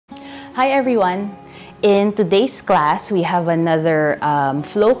Hi everyone! In today's class, we have another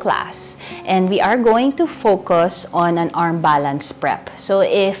flow class, and we are going to focus on an arm balance prep. So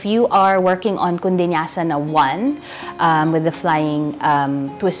if you are working on Koundinyasana 1 with the flying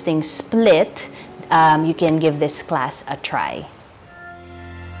twisting split, you can give this class a try.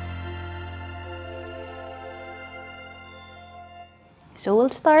 So we'll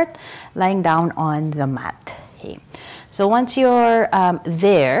start lying down on the mat. Okay. So once you're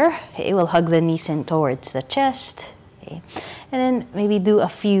there, okay, we'll hug the knees in towards the chest. Okay. And then maybe do a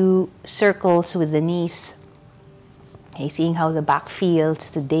few circles with the knees. Okay, seeing how the back feels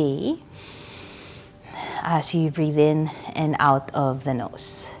today as you breathe in and out of the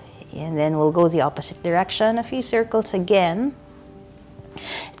nose. Okay. And then we'll go the opposite direction, a few circles again.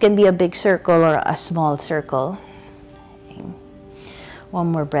 It can be a big circle or a small circle. Okay. One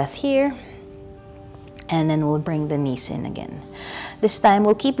more breath here. And then we'll bring the knees in again. This time,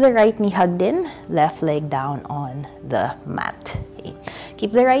 we'll keep the right knee hugged in, left leg down on the mat. Okay.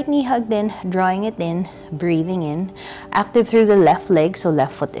 Keep the right knee hugged in, drawing it in, breathing in. Active through the left leg, so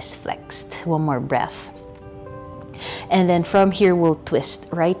left foot is flexed. One more breath. And then from here, we'll twist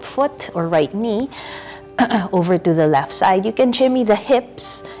right foot or right knee over to the left side. You can shimmy the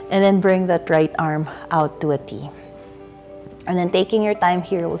hips and then bring that right arm out to a T. And then taking your time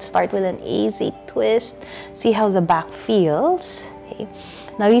here, we'll start with an easy twist. See how the back feels. Okay.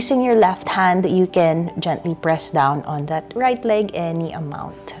 Now using your left hand, you can gently press down on that right leg any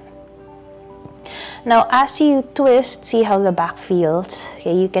amount. Now as you twist, see how the back feels.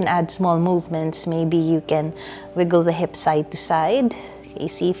 Okay, you can add small movements. Maybe you can wiggle the hip side to side. Okay,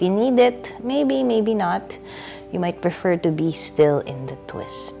 see if you need it. Maybe, maybe not. You might prefer to be still in the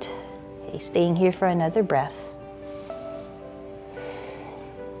twist. Okay, staying here for another breath.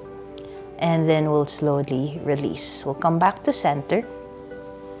 And then we'll slowly release. We'll come back to center.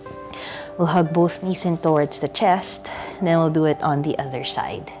 We'll hug both knees in towards the chest. And then we'll do it on the other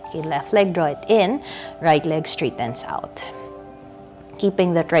side. Okay, left leg, draw it in. Right leg straightens out.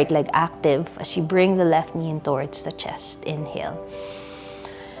 Keeping that right leg active as you bring the left knee in towards the chest. Inhale.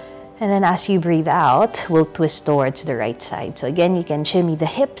 And then as you breathe out, we'll twist towards the right side. So again, you can shimmy the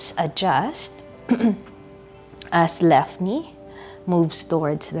hips, adjust as left knee moves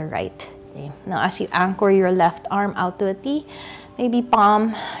towards the right. Okay. Now as you anchor your left arm out to a T, maybe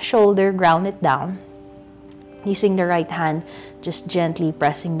palm, shoulder, ground it down. Using the right hand, just gently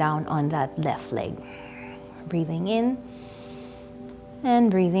pressing down on that left leg. Breathing in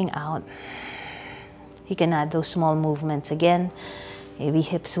and breathing out. You can add those small movements again. Maybe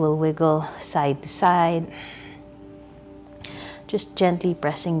hips will wiggle side to side. Just gently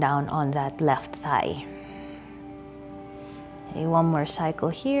pressing down on that left thigh. Okay, one more cycle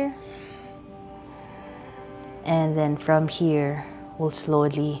here. And then from here, we'll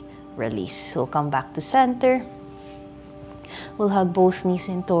slowly release. We'll come back to center. We'll hug both knees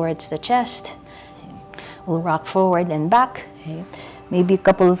in towards the chest. We'll rock forward and back. Okay. Maybe a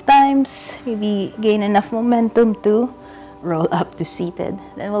couple of times. Maybe gain enough momentum to roll up to seated.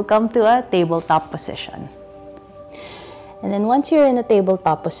 Then we'll come to a tabletop position. And then once you're in a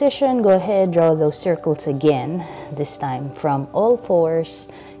tabletop position, go ahead, draw those circles again. This time from all fours.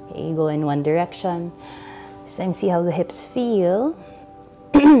 Okay, go in one direction. This time, see how the hips feel.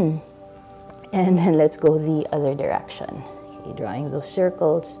 And then let's go the other direction. Okay, drawing those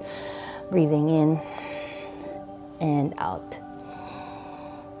circles, breathing in and out.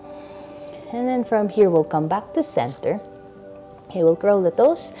 And then from here, we'll come back to center. Okay, we'll curl the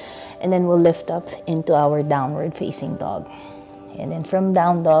toes, and then we'll lift up into our downward facing dog. And then from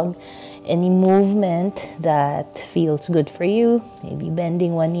down dog, any movement that feels good for you, maybe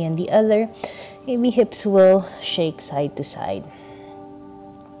bending one knee and the other, maybe hips will shake side to side.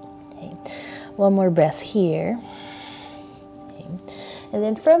 Okay. One more breath here. Okay. And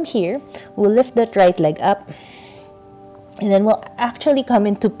then from here, we'll lift that right leg up. And then we'll actually come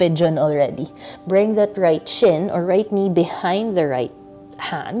into pigeon already. Bring that right shin or right knee behind the right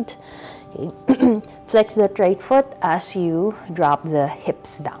hand. Okay. Flex that right foot as you drop the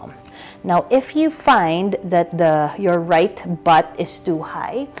hips down. Now, if you find that your right butt is too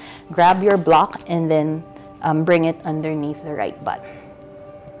high, grab your block and then bring it underneath the right butt.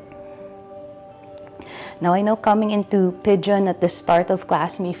 Now, I know coming into pigeon at the start of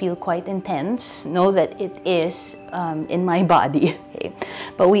class may feel quite intense. Know that it is in my body. Okay?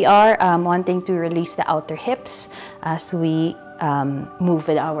 But we are wanting to release the outer hips as we move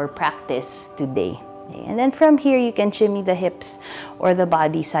with our practice today. Okay? And then from here, you can shimmy the hips or the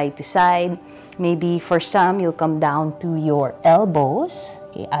body side to side. Maybe for some, you'll come down to your elbows,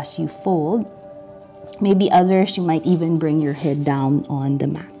 okay, as you fold. Maybe others, you might even bring your head down on the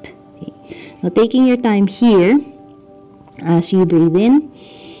mat. Okay? Now, taking your time here as you breathe in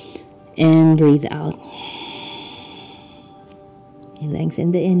and breathe out. You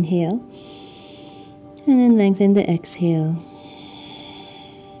lengthen the inhale and then lengthen the exhale.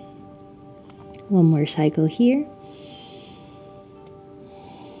 One more cycle here.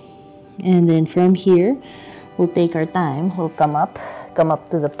 And then from here, we'll take our time. We'll come up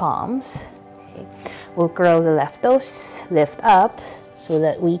to the palms. Okay. We'll curl the left toes, lift up so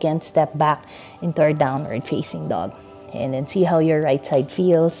that we can step back into our downward facing dog. And then see how your right side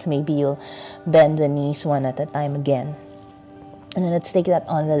feels. Maybe you'll bend the knees one at a time again. And then let's take that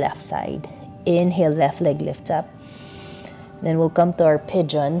on the left side. Inhale, left leg lifts up. Then we'll come to our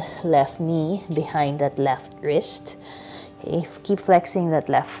pigeon, left knee behind that left wrist. Okay, keep flexing that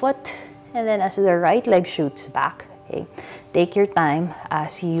left foot. And then as the right leg shoots back, okay, take your time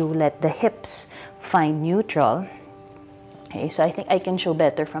as you let the hips find neutral. Okay, so I think I can show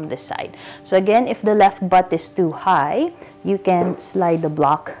better from this side. So again, if the left butt is too high, you can slide the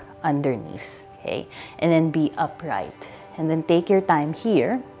block underneath, okay, and then be upright. And then take your time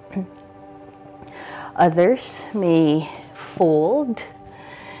here. Others may fold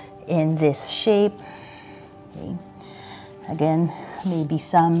in this shape. Okay. Again, maybe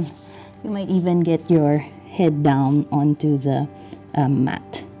some, you might even get your head down onto the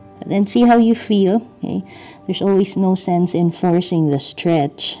mat. And then see how you feel. Okay. There's always no sense in forcing the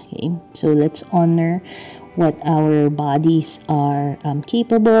stretch. Okay. So let's honor what our bodies are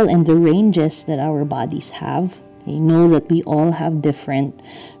capable and the ranges that our bodies have. Okay. Know that we all have different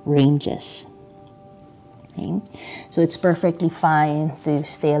ranges. Okay. So it's perfectly fine to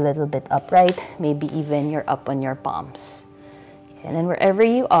stay a little bit upright. Maybe even you're up on your palms. Okay. And then wherever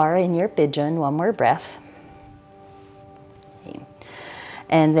you are in your pigeon, one more breath. Okay.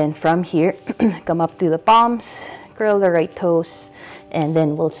 And then from here, come up to the palms, curl the right toes, and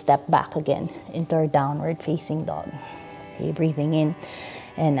then we'll step back again into our downward facing dog. Okay. Breathing in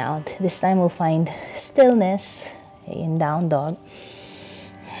and out. This time we'll find stillness in down dog.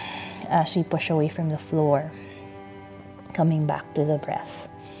 As we push away from the floor, coming back to the breath.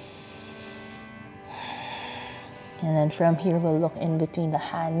 And then from here, we'll look in between the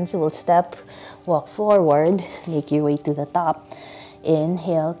hands. We'll step, walk forward, make your way to the top.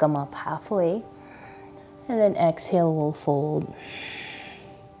 Inhale, come up halfway. And then exhale, we'll fold.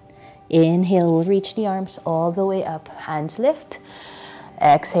 Inhale, we'll reach the arms all the way up. Hands lift.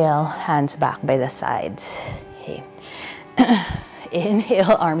 Exhale, hands back by the sides. Okay.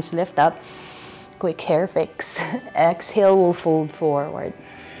 Inhale, arms lift up. Quick hair fix. Exhale, we'll fold forward.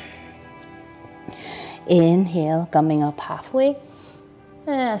 Inhale, coming up halfway.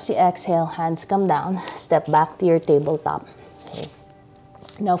 As you exhale, hands come down. Step back to your tabletop. Okay.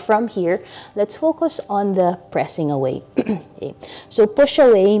 Now from here, let's focus on the pressing away. Okay. So push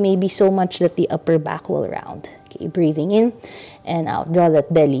away maybe so much that the upper back will round. Okay. Breathing in and out. Draw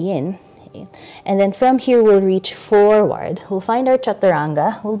that belly in. And then from here, we'll reach forward. We'll find our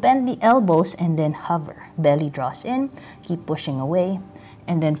chaturanga. We'll bend the elbows and then hover. Belly draws in. Keep pushing away.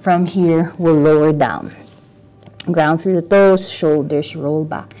 And then from here, we'll lower down. Ground through the toes. Shoulders roll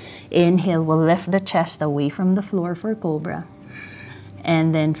back. Inhale, we'll lift the chest away from the floor for cobra.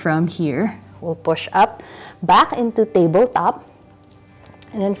 And then from here, we'll push up, back into tabletop.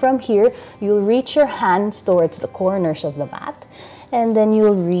 And then from here, you'll reach your hands towards the corners of the mat. And then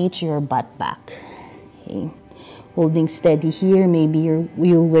you'll reach your butt back. Okay. Holding steady here, maybe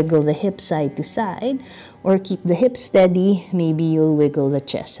you'll wiggle the hips side to side, or keep the hips steady, maybe you'll wiggle the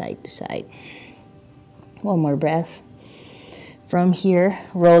chest side to side. One more breath. From here,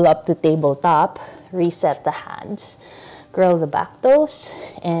 roll up to tabletop, reset the hands, curl the back toes,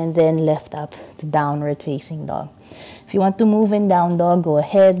 and then lift up to downward facing dog. If you want to move in down dog, go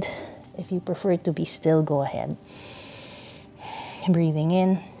ahead. If you prefer to be still, go ahead. Breathing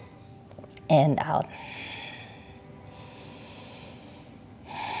in and out.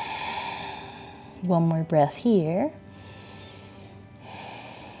 One more breath here.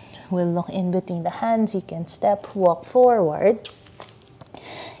 We'll look in between the hands. You can step, walk forward.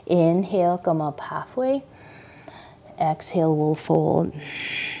 Inhale, come up halfway. Exhale, we'll fold.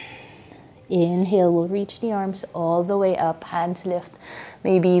 Inhale, we'll reach the arms all the way up. Hands lift.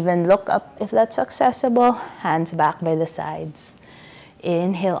 Maybe even look up if that's accessible. Hands back by the sides.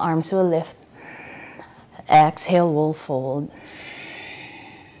 Inhale, arms will lift. Exhale, we'll fold.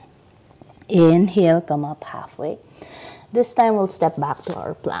 Inhale, come up halfway. This time we'll step back to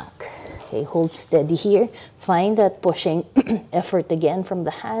our plank. Okay, hold steady here. Find that pushing effort again from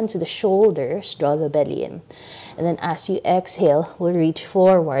the hands to the shoulders. Draw the belly in. And then as you exhale, we'll reach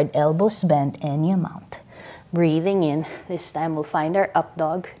forward, elbows bent, and you mount. Breathing in. This time we'll find our up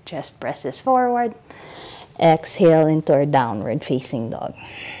dog. Chest presses forward. Exhale into our downward facing dog.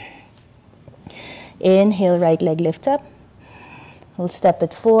 Inhale, right leg lifts up. We'll step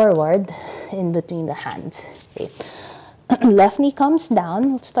it forward in between the hands. Okay. Left knee comes down.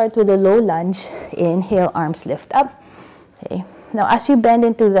 We'll start with a low lunge. Inhale, arms lift up. Okay. Now, as you bend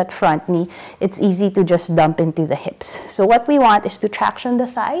into that front knee, it's easy to just dump into the hips. So what we want is to traction the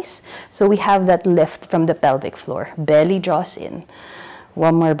thighs so we have that lift from the pelvic floor. Belly draws in.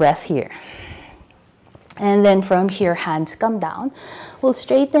 One more breath here. And then from here, hands come down. We'll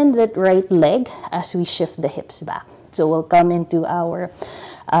straighten that right leg as we shift the hips back. So we'll come into our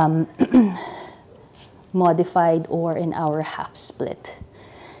modified or in our half split.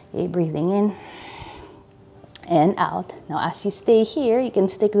 Okay, breathing in and out. Now as you stay here, you can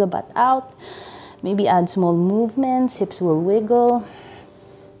stick the butt out. Maybe add small movements. Hips will wiggle.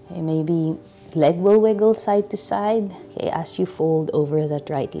 Okay, maybe leg will wiggle side to side. Okay, as you fold over that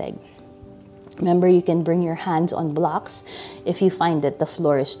right leg. Remember, you can bring your hands on blocks if you find that the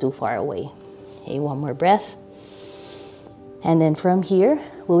floor is too far away. Okay, one more breath. And then from here,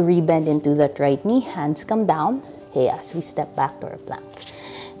 we'll rebend into that right knee. Hands come down. Okay, as we step back to our plank.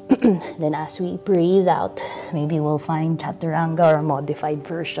 Then as we breathe out, maybe we'll find chaturanga or a modified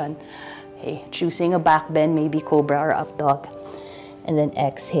version. Okay, choosing a back bend, maybe cobra or up dog. And then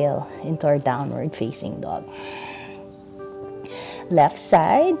exhale into our downward facing dog. Left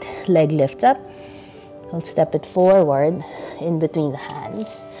side, leg lift up. We'll step it forward in between the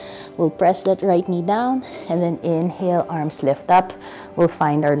hands. We'll press that right knee down and then inhale, arms lift up. We'll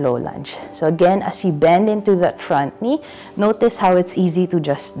find our low lunge. So again, as you bend into that front knee, notice how it's easy to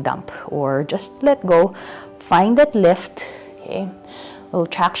just dump or just let go. Find that lift. Okay. We'll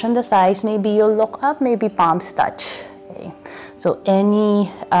traction the thighs. Maybe you'll look up, maybe palms touch. Okay. So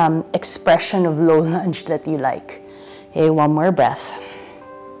any expression of low lunge that you like. Okay, one more breath.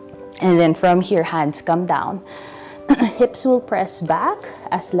 And then from here, hands come down. Hips will press back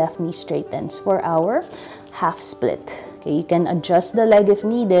as left knee straightens for our half split. Okay, you can adjust the leg if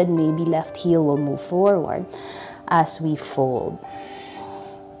needed. Maybe left heel will move forward as we fold.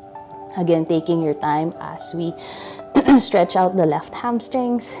 Again, taking your time as we stretch out the left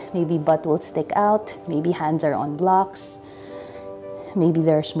hamstrings. Maybe butt will stick out. Maybe hands are on blocks. Maybe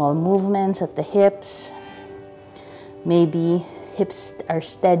there are small movements at the hips. Maybe hips are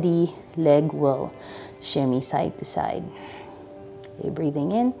steady, leg will shimmy side to side. Okay,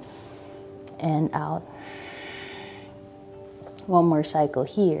 breathing in and out. One more cycle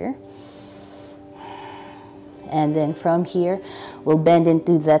here. And then from here, we'll bend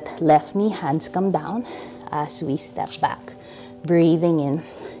into that left knee, hands come down as we step back. Breathing in.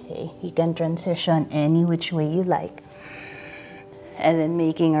 Okay, you can transition any which way you like. And then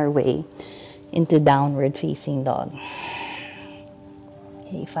making our way into downward facing dog.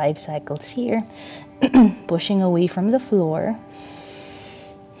 Okay, 5 cycles here. Pushing away from the floor.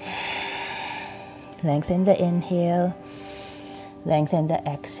 Lengthen the inhale. Lengthen the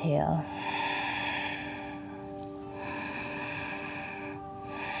exhale.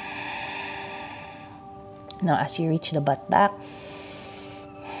 Now as you reach the butt back,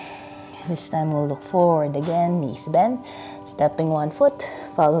 this time we'll look forward again, knees bent, stepping one foot,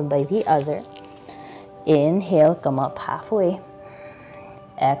 followed by the other. Inhale, come up halfway.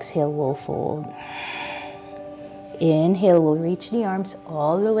 Exhale, we'll fold. Inhale, we'll reach the arms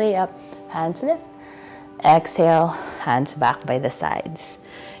all the way up, hands lift. Exhale, hands back by the sides.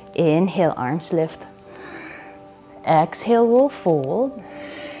 Inhale, arms lift. Exhale, we'll fold.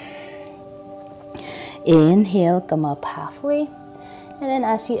 Inhale, come up halfway. And then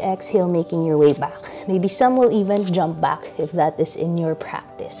as you exhale, making your way back. Maybe some will even jump back if that is in your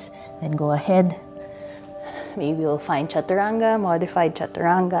practice. Then go ahead. Maybe you'll find chaturanga, modified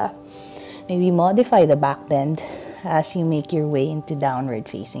chaturanga. Maybe modify the back bend as you make your way into downward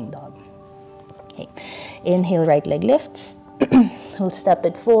facing dog. Okay. Inhale, right leg lifts. We'll step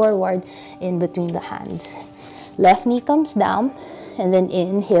it forward in between the hands. Left knee comes down. And then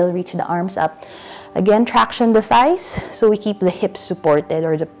inhale, reach the arms up. Again, traction the thighs so we keep the hips supported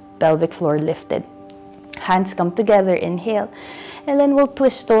or the pelvic floor lifted. Hands come together, inhale. And then we'll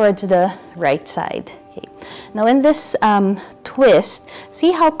twist towards the right side. Okay. Now in this twist,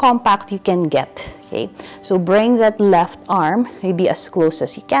 see how compact you can get. Okay. So bring that left arm maybe as close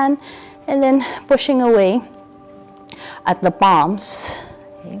as you can. And then pushing away at the palms.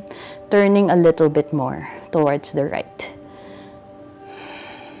 Okay. Turning a little bit more towards the right.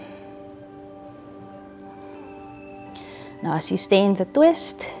 Now as you stay in the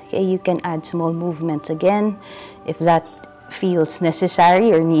twist, okay, you can add small movements again if that feels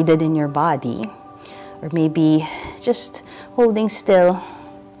necessary or needed in your body. or maybe just holding still.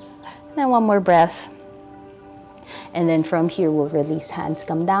 And then one more breath. And then from here, we'll release, hands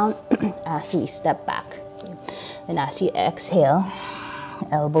come down as we step back. And as you exhale,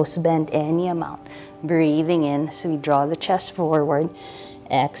 elbows bend any amount. Breathing in, so we draw the chest forward.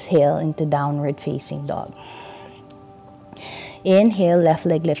 Exhale into downward facing dog. Inhale, left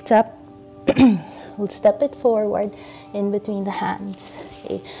leg lifts up. We'll step it forward in between the hands.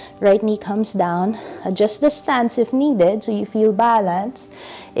 Okay. Right knee comes down. Adjust the stance if needed so you feel balanced.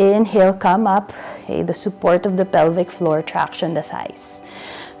 Inhale, come up. Okay. The support of the pelvic floor, traction the thighs.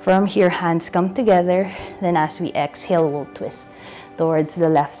 From here, hands come together. Then as we exhale, we'll twist towards the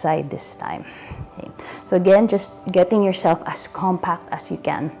left side this time. Okay. So again, just getting yourself as compact as you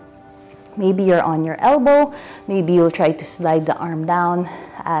can. Maybe you're on your elbow. Maybe you'll try to slide the arm down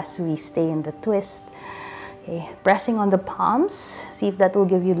as we stay in the twist. Okay. Pressing on the palms. See if that will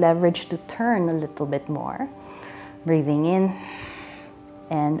give you leverage to turn a little bit more. Breathing in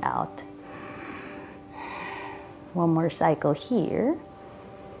and out. One more cycle here.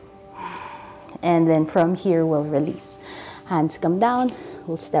 And then from here, we'll release. Hands come down.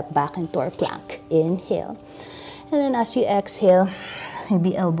 We'll step back into our plank. Inhale. And then as you exhale,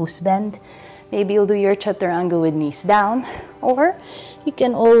 maybe elbows bend. Maybe you'll do your chaturanga with knees down. Or you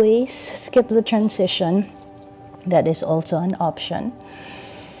can always skip the transition. That is also an option.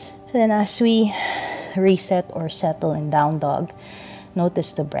 Then as we reset or settle in down dog,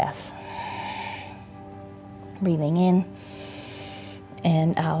 notice the breath. Breathing in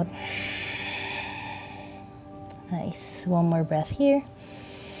and out. Nice. One more breath here.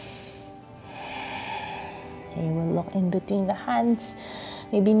 Okay, we'll look in between the hands.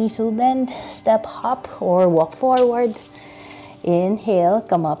 Maybe knees will bend. Step, hop, or walk forward. Inhale,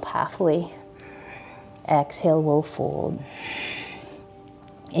 come up halfway. Exhale, we'll fold.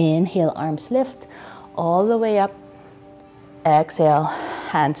 Inhale, arms lift all the way up. Exhale,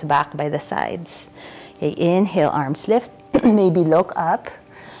 hands back by the sides. Okay, inhale, arms lift. Maybe look up.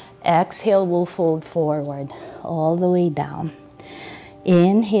 Exhale, we'll fold forward all the way down.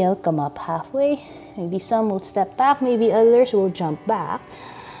 Inhale, come up halfway. Maybe some will step back, maybe others will jump back.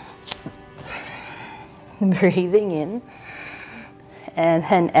 Breathing in. And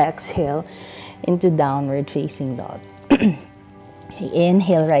then exhale into downward facing dog. Okay,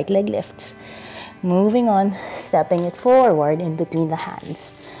 inhale, right leg lifts. Moving on, stepping it forward in between the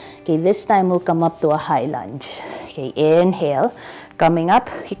hands. Okay, this time we'll come up to a high lunge. Okay, inhale. Coming up,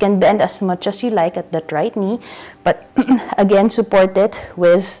 you can bend as much as you like at that right knee, but again, support it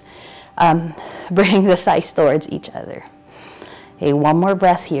with bringing the thighs towards each other. Okay, one more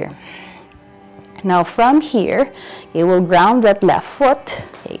breath here. Now from here, okay, we'll ground that left foot.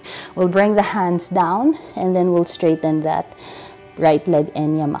 Okay, we'll bring the hands down, and then we'll straighten that right leg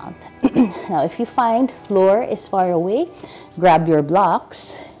any amount. Now, if you find floor is far away, grab your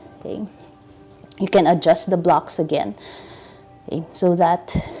blocks. Okay, you can adjust the blocks again. Okay, so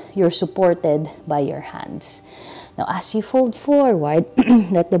that you're supported by your hands. Now, as you fold forward,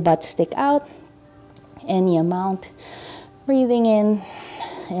 let the butt stick out any amount. Breathing in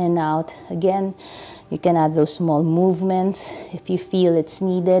and out. Again, you can add those small movements if you feel it's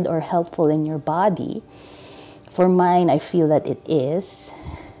needed or helpful in your body. For mine, I feel that it is.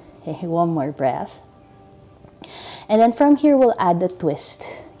 Okay, one more breath. And then from here, we'll add the twist.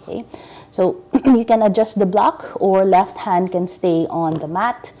 Okay. So you can adjust the block, or left hand can stay on the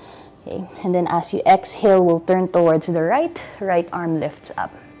mat. Okay. And then as you exhale, we'll turn towards the right. Right arm lifts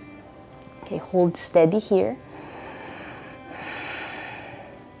up. Okay, hold steady here.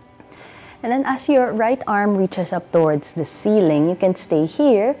 And then as your right arm reaches up towards the ceiling, you can stay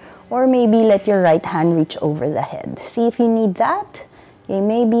here, or maybe let your right hand reach over the head. See if you need that. Okay,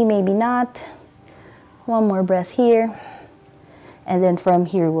 maybe, maybe not. One more breath here. And then from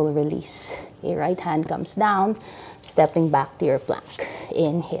here, we'll release. Okay, right hand comes down, stepping back to your plank.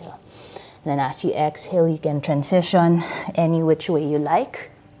 Inhale. And then as you exhale, you can transition any which way you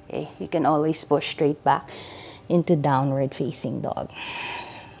like. Okay, you can always push straight back into downward facing dog.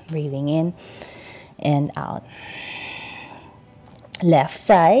 Breathing in and out. Left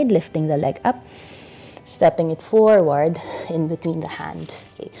side, lifting the leg up, stepping it forward in between the hands.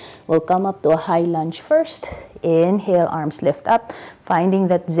 Okay. We'll come up to a high lunge first. Inhale, arms lift up, finding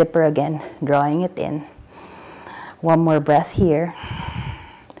that zipper again, drawing it in. One more breath here.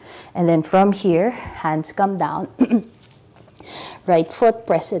 And then from here, hands come down. Right foot,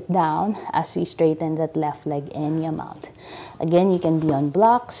 press it down as we straighten that left leg any amount. Again, you can be on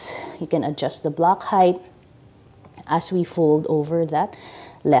blocks. You can adjust the block height as we fold over that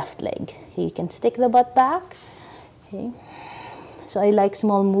left leg. You can stick the butt back. Okay. So I like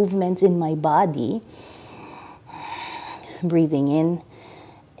small movements in my body. Breathing in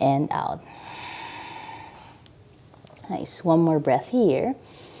and out. Nice. One more breath here.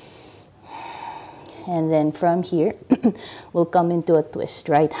 And then from here, we'll come into a twist.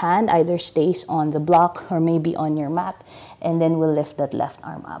 Right hand either stays on the block or maybe on your mat. And then we'll lift that left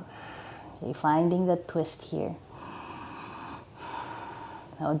arm up. Okay, finding that twist here.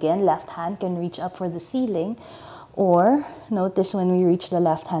 Now again, left hand can reach up for the ceiling. Or notice when we reach the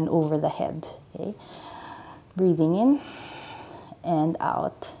left hand over the head. Okay? Breathing in and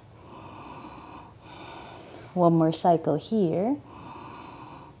out. One more cycle here.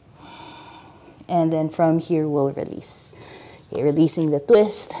 And then from here, we'll release. Okay, releasing the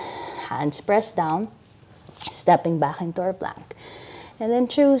twist, hands pressed down, stepping back into our plank. And then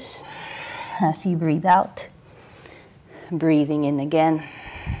choose as you breathe out. Breathing in again.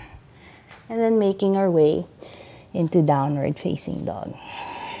 And then making our way into downward facing dog.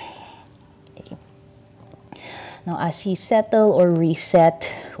 Okay. Now as you settle or reset,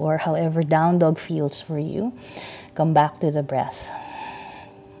 or however down dog feels for you, come back to the breath.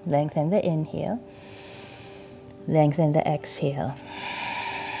 Lengthen the inhale. Lengthen the exhale.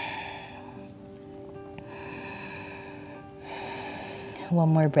 One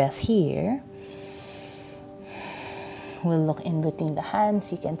more breath here. We'll look in between the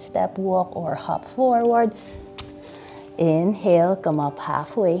hands. You can step, walk, or hop forward. Inhale, come up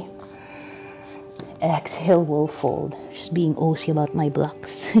halfway. Exhale, we'll fold. Just being OC about my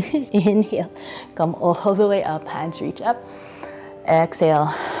blocks. Inhale, come all the way up. Hands reach up. Exhale,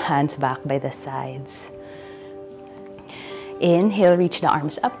 hands back by the sides. Inhale, reach the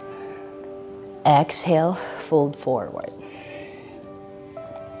arms up. Exhale, fold forward.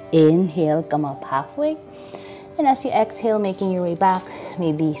 Inhale, come up halfway. And as you exhale, making your way back,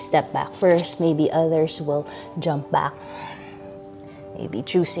 maybe step back first, maybe others will jump back. Maybe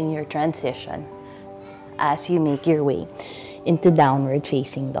choosing your transition as you make your way into downward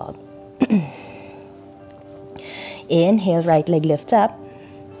facing dog. Inhale, right leg lifts up.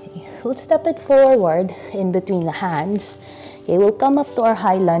 Okay, we'll step it forward in between the hands. Okay, we'll come up to our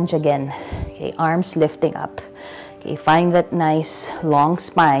high lunge again. Okay, arms lifting up. Okay, find that nice long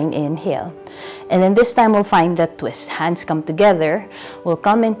spine, inhale. And then this time we'll find that twist. Hands come together. We'll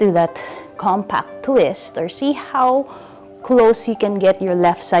come into that compact twist, or see how close you can get your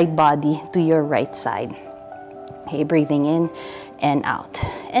left side body to your right side. Okay, breathing in and out.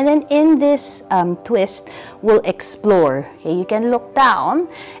 And then in this twist, we'll explore. Okay, you can look down,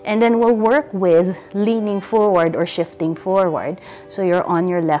 and then we'll work with leaning forward or shifting forward. So you're on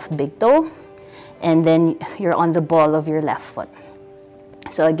your left big toe, and then you're on the ball of your left foot.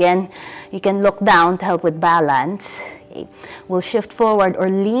 So again, you can look down to help with balance. Okay. We'll shift forward or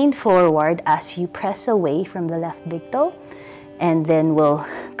lean forward as you press away from the left big toe, and then we'll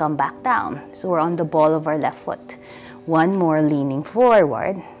come back down. So we're on the ball of our left foot. One more, leaning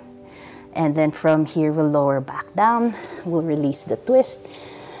forward, and then from here we'll lower back down. We'll release the twist,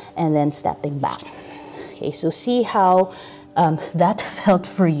 and then stepping back. Okay, so see how that felt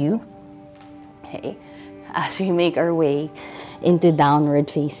for you. Okay, as we make our way into downward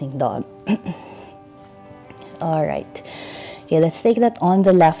facing dog. All right. Okay, let's take that on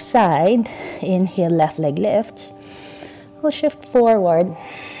the left side. Inhale, left leg lifts. We'll shift forward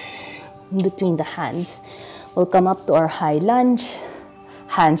in between the hands. We'll come up to our high lunge.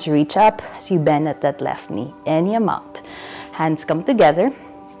 Hands reach up as you bend at that left knee, any amount. Hands come together.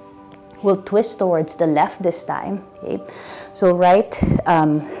 We'll twist towards the left this time. Okay, so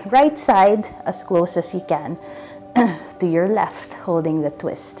right side as close as you can to your left, holding the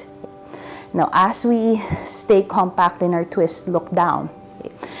twist. Now, as we stay compact in our twist, look down.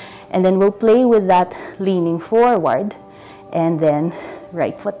 Okay, and then we'll play with that leaning forward, and then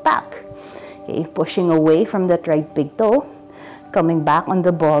right foot back. Okay, pushing away from that right big toe, coming back on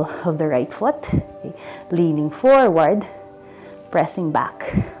the ball of the right foot. Okay, leaning forward, pressing back.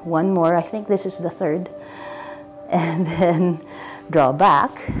 One more, I think this is the third. And then draw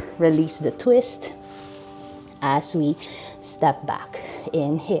back, release the twist as we step back.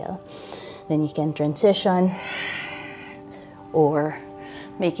 Inhale. Then you can transition or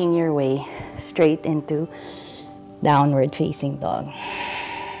making your way straight into downward facing dog.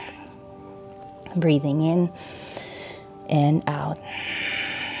 Breathing in and out.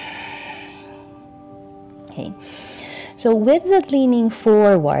 Okay. So with that leaning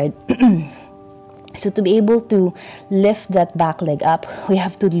forward, so to be able to lift that back leg up, we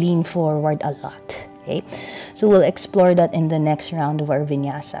have to lean forward a lot. Okay. So we'll explore that in the next round of our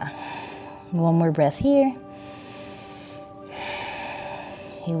vinyasa. One more breath here.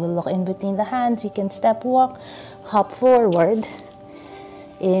 You will look in between the hands. You can step, walk, hop forward.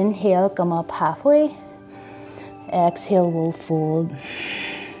 Inhale, come up halfway. Exhale, we'll fold.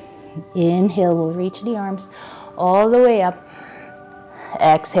 Inhale, we'll reach the arms all the way up.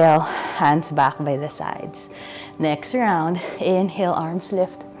 Exhale, hands back by the sides. Next round, inhale, arms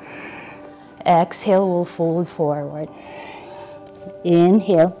lift. Exhale, we'll fold forward.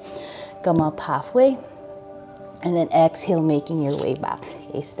 Inhale, come up halfway. And then exhale, making your way back.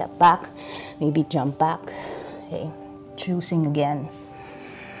 Okay, step back, maybe jump back. Okay, choosing again.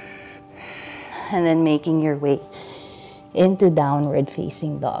 And then making your way into downward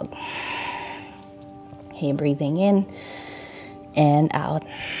facing dog. Okay, breathing in and out.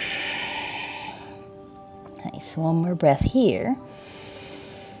 Nice, one more breath here.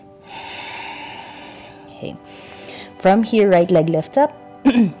 Okay, from here, right leg lifts up.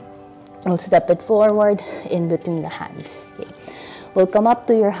 We'll step it forward in between the hands. Okay. We'll come up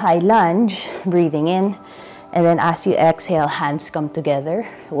to your high lunge, breathing in. And then as you exhale, hands come together.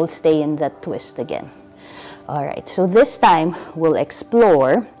 We'll stay in that twist again. All right, so this time we'll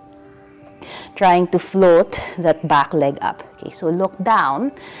explore trying to float that back leg up. Okay, so look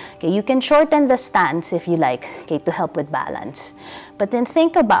down. Okay, you can shorten the stance if you like, okay, to help with balance. But then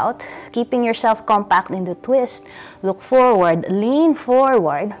think about keeping yourself compact in the twist. Look forward, lean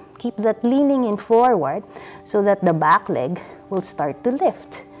forward. Keep that leaning in forward so that the back leg will start to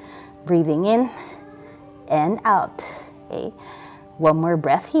lift. Breathing in and out. Okay, one more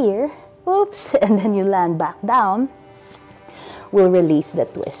breath here. Oops, and then you land back down. We'll release the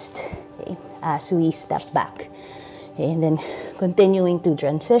twist. Okay, as we step back. Okay, and then continuing to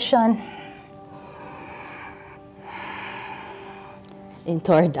transition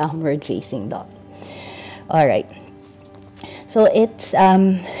into our downward facing dog. All right. So it's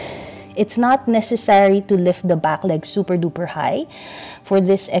not necessary to lift the back leg super duper high. For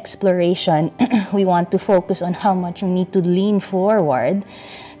this exploration, we want to focus on how much you need to lean forward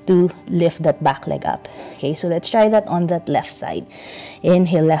to lift that back leg up. Okay, so let's try that on that left side.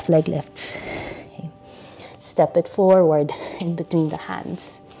 Inhale, left leg lifts. Okay. Step it forward in between the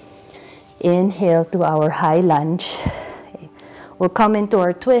hands. Inhale to our high lunge. Okay. We'll come into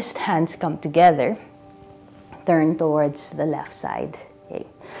our twist, hands come together. Turn towards the left side. Okay.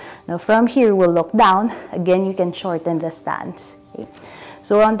 Now from here, we'll look down. Again, you can shorten the stance. Okay.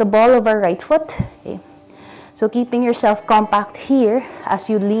 So on the ball of our right foot. Okay. So keeping yourself compact here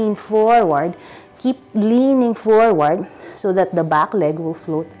as you lean forward. Keep leaning forward so that the back leg will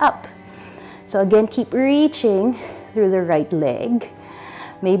float up. So again, keep reaching through the right leg.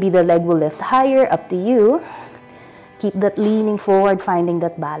 Maybe the leg will lift higher, up to you. Keep that leaning forward, finding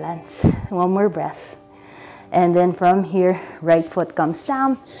that balance. One more breath. And then from here, right foot comes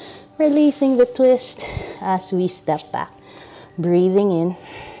down, releasing the twist as we step back. Breathing in.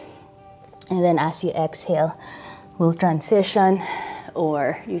 And then as you exhale, we'll transition,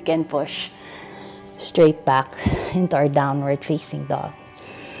 or you can push straight back into our downward facing dog.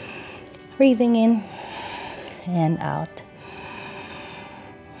 Breathing in and out.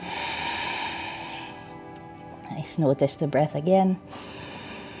 Nice, notice the breath again.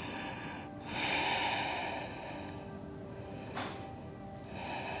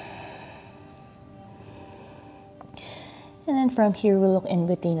 And then from here, we'll look in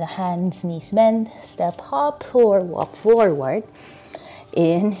between the hands, knees bend, step hop or walk forward.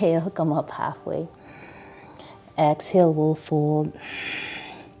 Inhale, come up halfway. Exhale, we'll fold.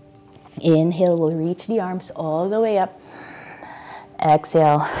 Inhale, we'll reach the arms all the way up.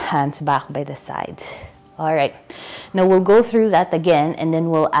 Exhale, hands back by the sides. All right, now we'll go through that again, and then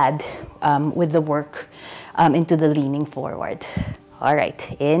we'll add with the work into the leaning forward. All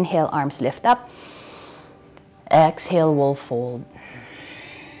right, inhale, arms lift up. Exhale, we'll fold.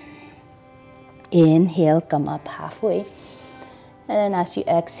 Inhale, come up halfway. And then as you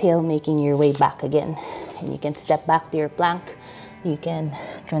exhale, making your way back again. And you can step back to your plank. You can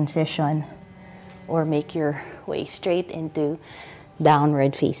transition or make your way straight into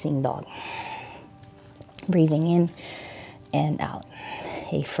downward facing dog. Breathing in and out.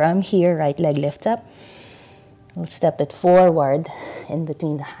 Okay, from here, right leg lifts up. We'll step it forward in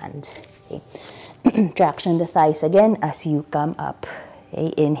between the hands. Okay. Traction the thighs again as you come up.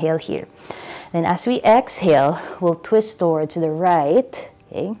 Okay, inhale here. Then as we exhale, we'll twist towards the right.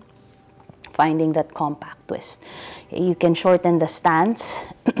 Okay, finding that compact twist. Okay, you can shorten the stance,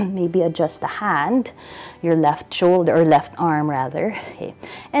 maybe adjust the hand, your left shoulder or left arm rather. Okay.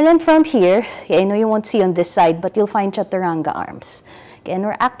 And then from here, okay, I know you won't see on this side, but you'll find chaturanga arms. Okay, and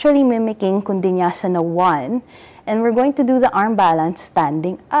we're actually mimicking Koundinyasana 1, and we're going to do the arm balance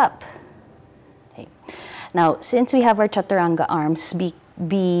standing up. Now, since we have our chaturanga arms, be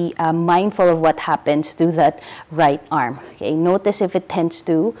be mindful of what happens to that right arm. Okay, notice if it tends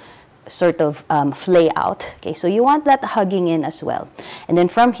to sort of flay out. Okay, so you want that hugging in as well. And then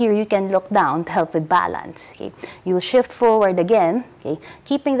from here, you can look down to help with balance. Okay, you'll shift forward again. Okay,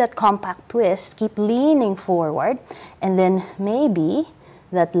 keeping that compact twist, keep leaning forward, and then maybe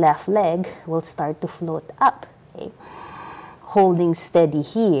that left leg will start to float up. Okay, holding steady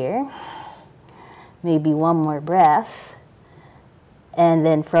here. Maybe one more breath. And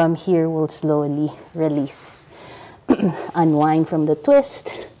then from here, we'll slowly release. Unwind from the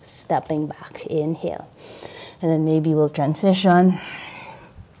twist, stepping back, inhale. And then maybe we'll transition,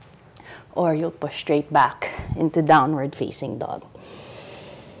 or you'll push straight back into downward facing dog.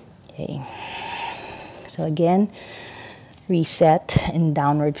 Okay. So again, reset in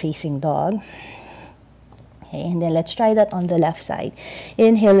downward facing dog. Okay, and then let's try that on the left side.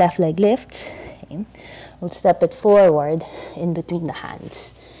 Inhale, left leg lifts. Okay. We'll step it forward in between the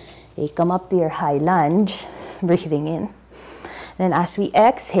hands. Okay, come up to your high lunge, breathing in. Then as we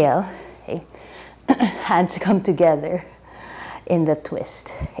exhale, okay, hands come together in the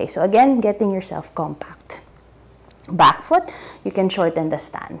twist. Okay, so again, getting yourself compact. Back foot, you can shorten the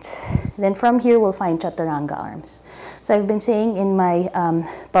stance. Then from here, we'll find chaturanga arms. So I've been saying in my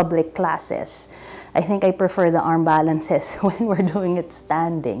public classes, I think I prefer the arm balances when we're doing it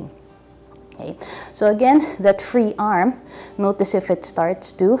standing. Okay. So again, that free arm, notice if it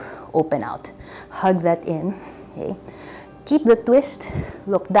starts to open out. Hug that in. Okay. Keep the twist,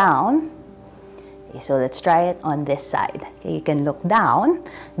 look down. Okay, so let's try it on this side. Okay, you can look down,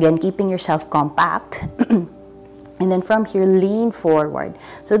 again keeping yourself compact. And then from here, lean forward.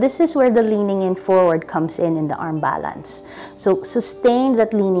 So this is where the leaning in forward comes in the arm balance. So sustain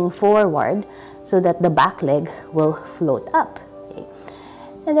that leaning forward so that the back leg will float up. Okay.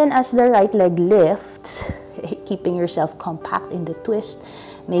 And then as the right leg lifts, keeping yourself compact in the twist,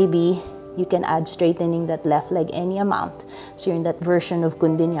 maybe you can add straightening that left leg any amount. So you're in that version of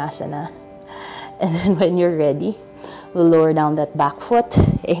Koundinyasana. And then when you're ready, we'll lower down that back foot.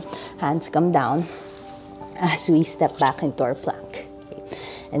 Okay. Hands come down as we step back into our plank. Okay.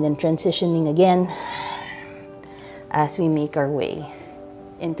 And then transitioning again as we make our way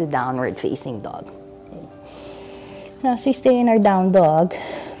into downward facing dog. Okay. Now, as we stay in our down dog,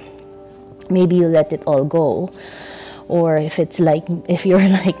 maybe you let it all go. Or if you're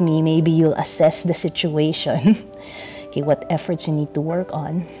like me, maybe you'll assess the situation. Okay, what efforts you need to work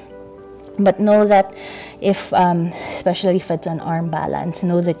on. But know that if, especially if it's an arm balance,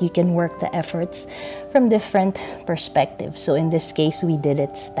 know that you can work the efforts from different perspectives. So in this case, we did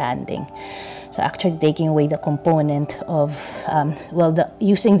it standing. So actually taking away the component of,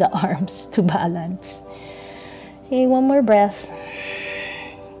 using the arms to balance. Okay, one more breath.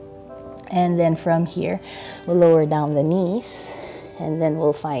 And then from here, we'll lower down the knees, and then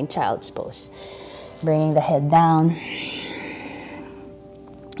we'll find child's pose. Bringing the head down.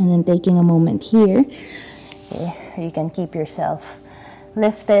 And then taking a moment here, okay, you can keep yourself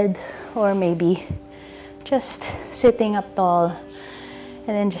lifted, or maybe just sitting up tall, and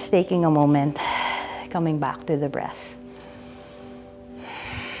then just taking a moment, coming back to the breath.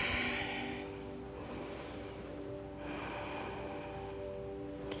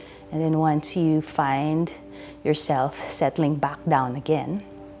 And then once you find yourself settling back down again,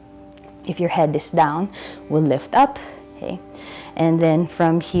 if your head is down, we'll lift up, okay? And then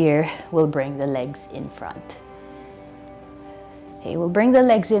from here, we'll bring the legs in front. Okay, we'll bring the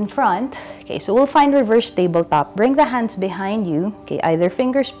legs in front. Okay, so we'll find reverse tabletop. Bring the hands behind you. Okay, either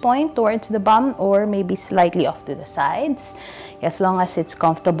fingers point towards the bum or maybe slightly off to the sides, as long as it's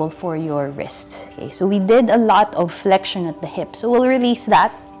comfortable for your wrists. Okay, so we did a lot of flexion at the hips, so we'll release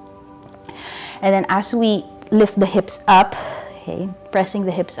that. And then as we lift the hips up, okay, pressing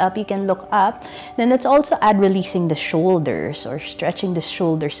the hips up, you can look up. Then let's also add releasing the shoulders or stretching the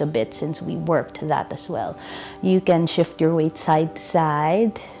shoulders a bit, since we worked that as well. You can shift your weight side to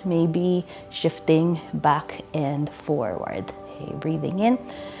side, maybe shifting back and forward. Okay, breathing in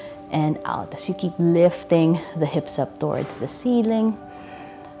and out as you keep lifting the hips up towards the ceiling.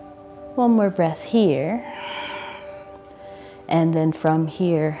 One more breath here. And then from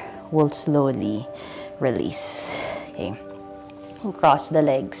here, we'll slowly release. Okay. We'll cross the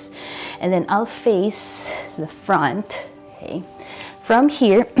legs. And then I'll face the front. Okay. From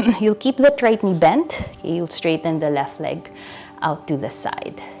here, you'll keep that right knee bent. Okay. You'll straighten the left leg out to the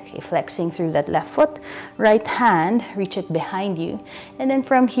side. Okay. Flexing through that left foot. Right hand, reach it behind you. And then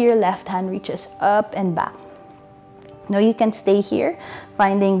from here, left hand reaches up and back. Now you can stay here,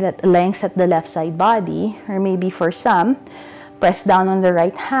 finding that length at the left side body, or maybe for some, press down on the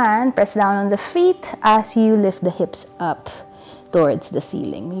right hand, press down on the feet as you lift the hips up towards the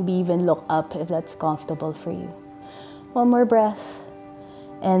ceiling. Maybe even look up if that's comfortable for you. One more breath.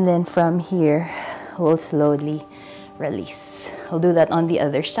 And then from here, we'll slowly release. We'll do that on the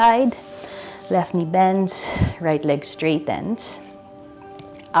other side. Left knee bends, right leg straightens.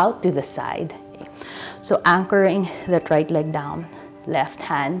 Out to the side. Okay. So anchoring that right leg down. Left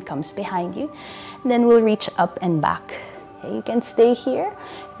hand comes behind you. And then we'll reach up and back. Okay. You can stay here.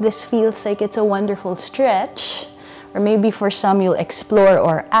 This feels like it's a wonderful stretch. Or maybe for some you'll explore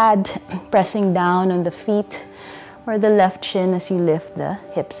or add pressing down on the feet or the left shin as you lift the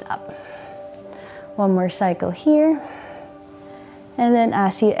hips up. One more cycle here. And then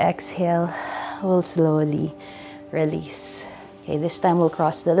as you exhale, we'll slowly release. Okay, this time we'll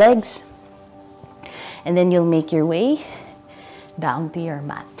cross the legs. And then you'll make your way down to your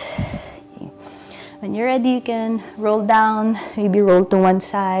mat. Okay. When you're ready, you can roll down, maybe roll to one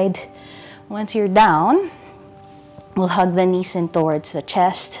side. Once you're down, we'll hug the knees in towards the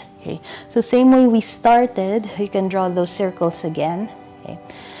chest. Okay. So same way we started, you can draw those circles again. Okay.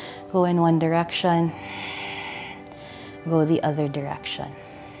 Go in one direction, go the other direction.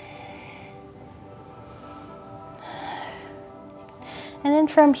 And then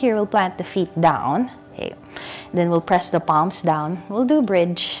from here, we'll plant the feet down. Okay. Then we'll press the palms down. We'll do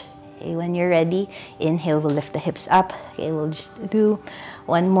bridge. Okay. When you're ready, inhale, we'll lift the hips up. Okay. We'll just do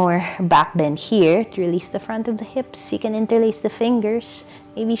one more back bend here to release the front of the hips. You can interlace the fingers,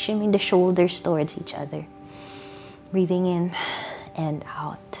 maybe shimming the shoulders towards each other. Breathing in and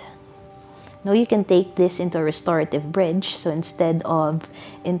out. Now you can take this into a restorative bridge. So instead of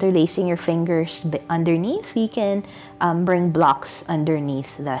interlacing your fingers underneath, you can bring blocks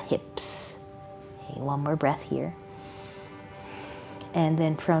underneath the hips. Okay, one more breath here. And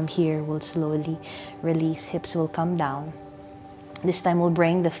then from here, we'll slowly release. Hips will come down. This time we'll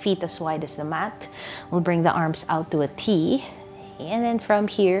bring the feet as wide as the mat. We'll bring the arms out to a T. And then from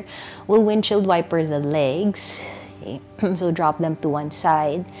here, we'll windshield wiper the legs. Okay. So drop them to one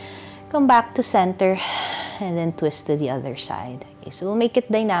side. Come back to center. And then twist to the other side. Okay. So we'll make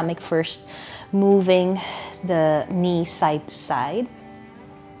it dynamic first. Moving the knees side to side.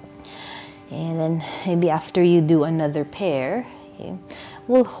 And then maybe after you do another pair, okay,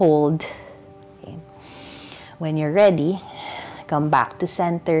 we'll hold. Okay. When you're ready, come back to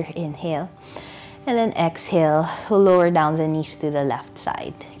center, inhale, and then exhale, we'll lower down the knees to the left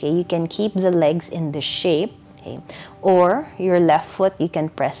side. Okay, you can keep the legs in this shape, okay, or your left foot, you can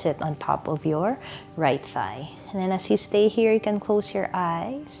press it on top of your right thigh. And then as you stay here, you can close your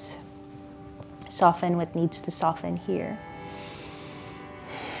eyes, soften what needs to soften here.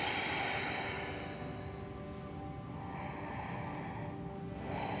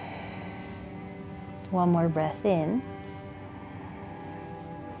 One more breath in.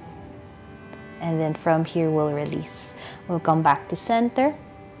 And then from here, we'll release. We'll come back to center.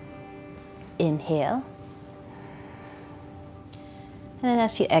 Inhale. And then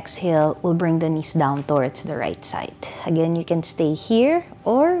as you exhale, we'll bring the knees down towards the right side. Again, you can stay here,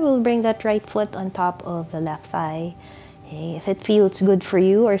 or we'll bring that right foot on top of the left thigh. Okay. If it feels good for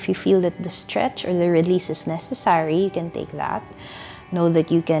you, or if you feel that the stretch or the release is necessary, you can take that. Know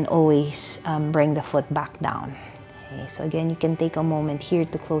that you can always bring the foot back down. Okay. So again, you can take a moment here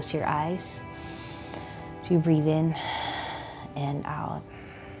to close your eyes. So you breathe in and out.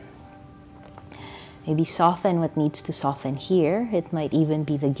 Maybe soften what needs to soften here. It might even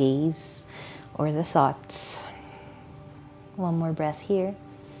be the gaze or the thoughts. One more breath here.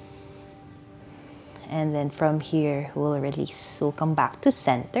 And then from here, we'll release. We'll come back to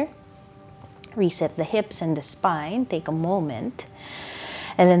center. Reset the hips and the spine. Take a moment.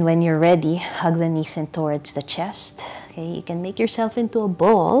 And then when you're ready, hug the knees in towards the chest. Okay, you can make yourself into a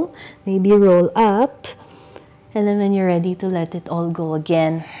ball. Maybe roll up. And then when you're ready to let it all go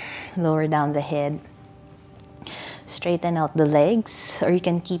again, lower down the head. Straighten out the legs, or you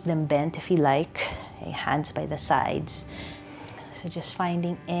can keep them bent if you like. Okay, hands by the sides. So just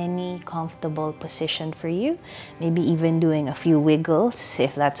finding any comfortable position for you. Maybe even doing a few wiggles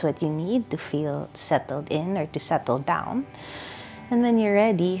if that's what you need to feel settled in or to settle down. And when you're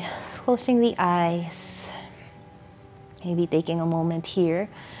ready, closing the eyes. Maybe taking a moment here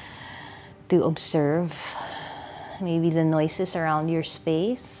to observe maybe the noises around your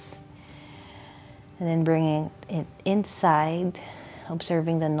space. And then bringing it inside,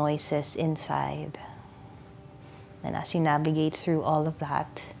 observing the noises inside. And as you navigate through all of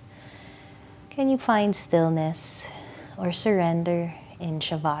that, can you find stillness or surrender in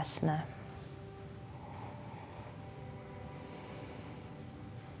Shavasana?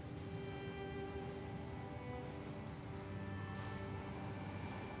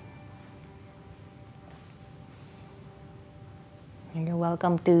 You're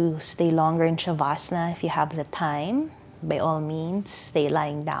welcome to stay longer in Shavasana if you have the time. By all means, stay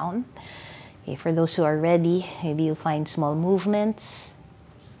lying down. Okay, for those who are ready, maybe you'll find small movements.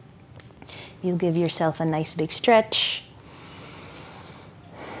 You'll give yourself a nice big stretch.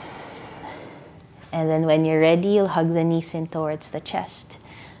 And then when you're ready, you'll hug the knees in towards the chest.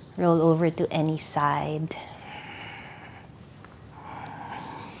 Roll over to any side.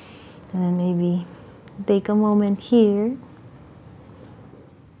 And then maybe take a moment here.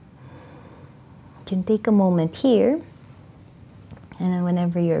 You can take a moment here. And then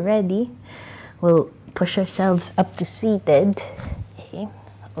whenever you're ready, we'll push ourselves up to seated. Okay.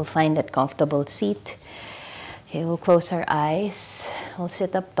 We'll find that comfortable seat. Okay, we'll close our eyes. We'll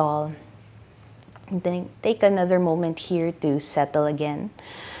sit up tall. And then take another moment here to settle again.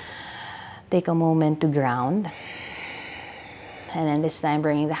 Take a moment to ground. And then this time,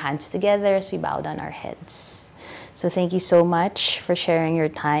 bringing the hands together as we bow down our heads. So thank you so much for sharing your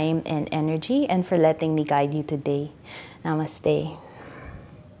time and energy and for letting me guide you today. Namaste.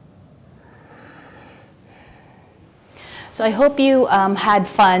 So I hope you had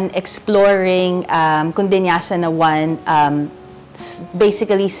fun exploring Koundinyasana 1,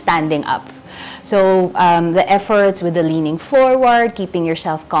 basically standing up. So the efforts with the leaning forward, keeping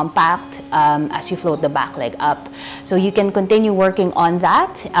yourself compact as you float the back leg up. So you can continue working on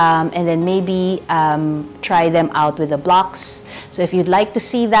that and then maybe try them out with the blocks. So if you'd like to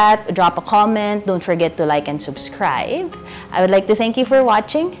see that, drop a comment. Don't forget to like and subscribe. I would like to thank you for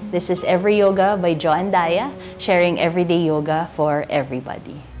watching. This is Every Yoga by Jo and Daya, sharing everyday yoga for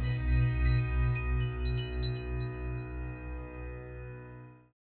everybody.